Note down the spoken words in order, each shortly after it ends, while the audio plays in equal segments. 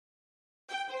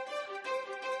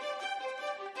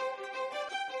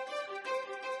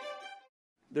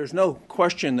There's no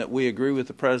question that we agree with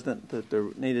the President that there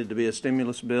needed to be a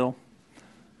stimulus bill.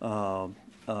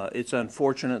 It's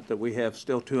unfortunate that we have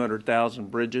still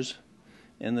 200,000 bridges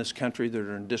in this country that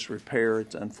are in disrepair.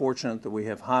 It's unfortunate that we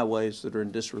have highways that are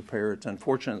in disrepair. It's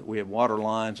unfortunate that we have water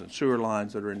lines and sewer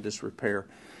lines that are in disrepair.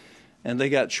 And they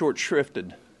got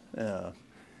short-shrifted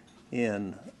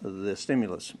in the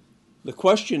stimulus. The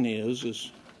question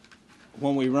is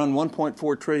when we run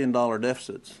 $1.4 trillion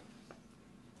deficits,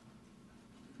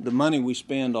 the money we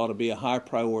spend ought to be a high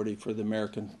priority for the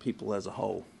American people as a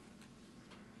whole.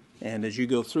 And as you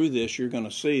go through this, you're going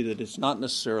to see that it's not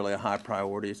necessarily a high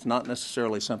priority. It's not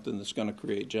necessarily something that's going to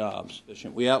create jobs.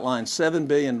 We outlined $7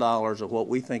 billion of what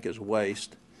we think is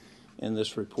waste in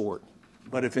this report.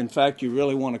 But if, in fact, you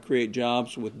really want to create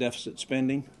jobs with deficit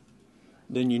spending,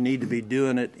 then you need to be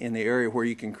doing it in the area where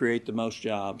you can create the most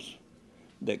jobs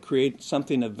that create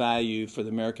something of value for the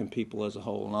American people as a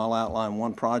whole. And I'll outline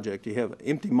one project. You have an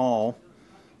empty mall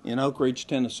in Oak Ridge,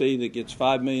 Tennessee that gets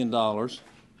 $5 million.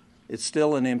 It's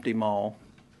still an empty mall.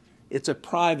 It's a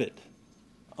privately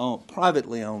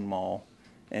owned mall,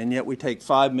 and yet we take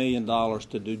 $5 million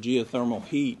to do geothermal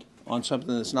heat on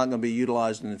something that's not going to be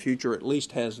utilized in the future, at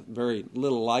least has very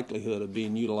little likelihood of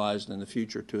being utilized in the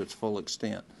future to its full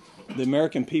extent. The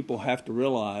American people have to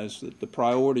realize that the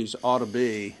priorities ought to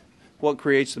be what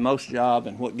creates the most job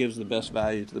and what gives the best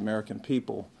value to the American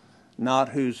people, not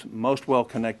who's most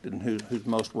well-connected and who's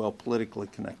most well politically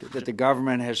connected. That the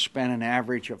government has spent an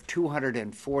average of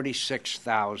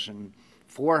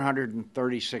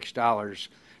 $246,436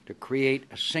 to create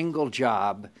a single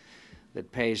job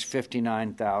that pays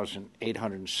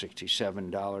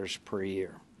 $59,867 per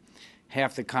year.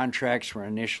 Half the contracts were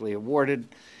initially awarded,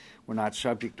 were not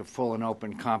subject to full and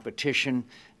open competition,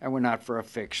 and were not for a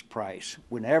fixed price.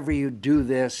 Whenever you do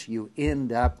this, you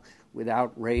end up with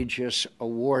outrageous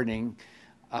awarding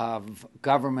of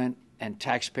government and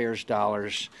taxpayers'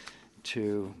 dollars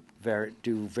to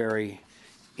do very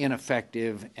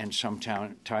ineffective and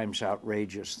sometimes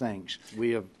outrageous things.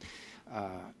 We have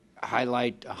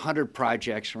highlight 100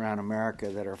 projects around America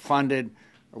that are funded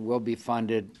or will be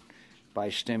funded by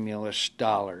stimulus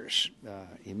dollars.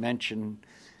 You mentioned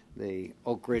the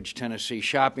Oak Ridge, Tennessee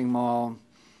shopping mall,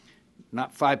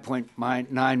 not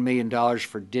 $5.9 million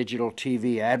for digital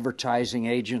TV advertising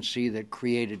agency that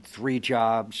created 3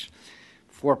 jobs,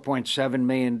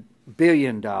 $4.7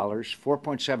 billion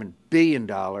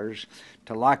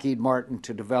to Lockheed Martin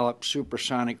to develop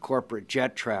supersonic corporate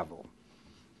jet travel.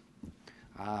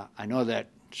 I know that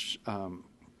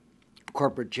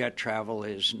corporate jet travel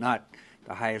is not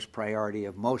the highest priority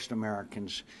of most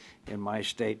Americans in my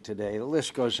state today. The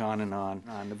list goes on and on.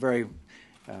 On the very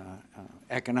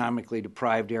economically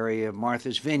deprived area of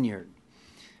Martha's Vineyard,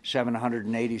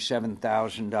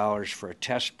 $787,000 for a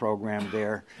test program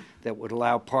there that would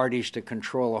allow parties to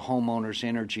control a homeowner's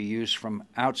energy use from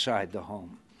outside the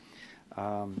home.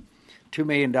 $2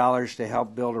 million to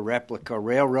help build a replica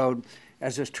railroad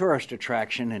as a tourist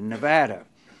attraction in Nevada.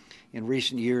 In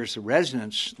recent years, the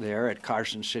residents there at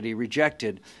Carson City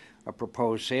rejected a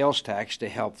proposed sales tax to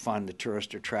help fund the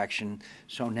tourist attraction,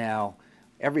 so now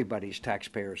everybody's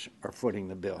taxpayers are footing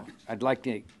the bill. I'd like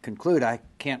to conclude, I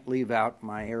can't leave out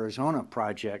my Arizona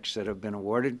projects that have been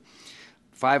awarded.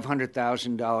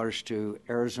 $500,000 to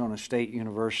Arizona State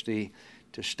University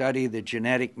to study the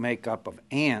genetic makeup of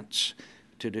ants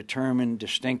to determine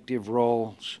distinctive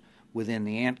roles within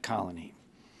the ant colony.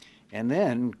 And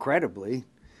then, incredibly,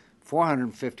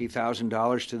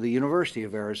 $450,000 to the University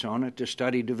of Arizona to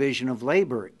study division of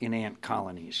labor in ant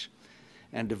colonies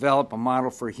and develop a model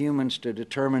for humans to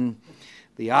determine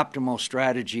the optimal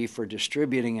strategy for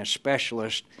distributing a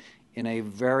specialist in a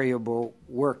variable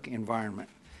work environment.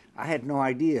 I had no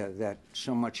idea that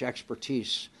so much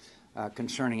expertise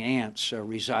concerning ants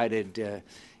resided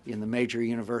in the major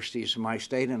universities of my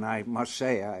state, and I must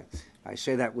say, I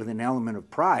say that with an element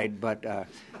of pride, but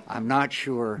I'm not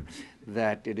sure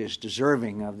that it is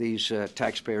deserving of these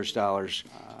taxpayers' dollars.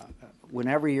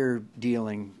 Whenever you're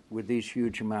dealing with these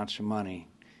huge amounts of money,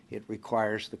 it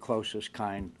requires the closest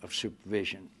kind of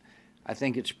supervision. I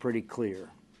think it's pretty clear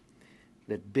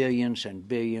that billions and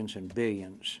billions and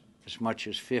billions, as much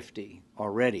as 50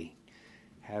 already,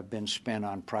 have been spent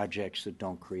on projects that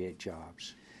don't create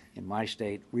jobs. In my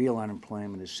state, real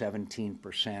unemployment is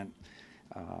 17%.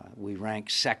 We rank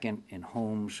second in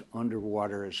homes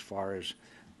underwater as far as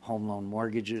home loan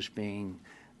mortgages being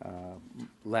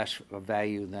less of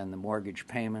value than the mortgage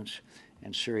payments,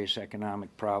 and serious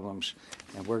economic problems,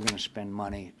 and we're going to spend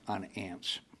money on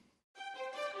ants.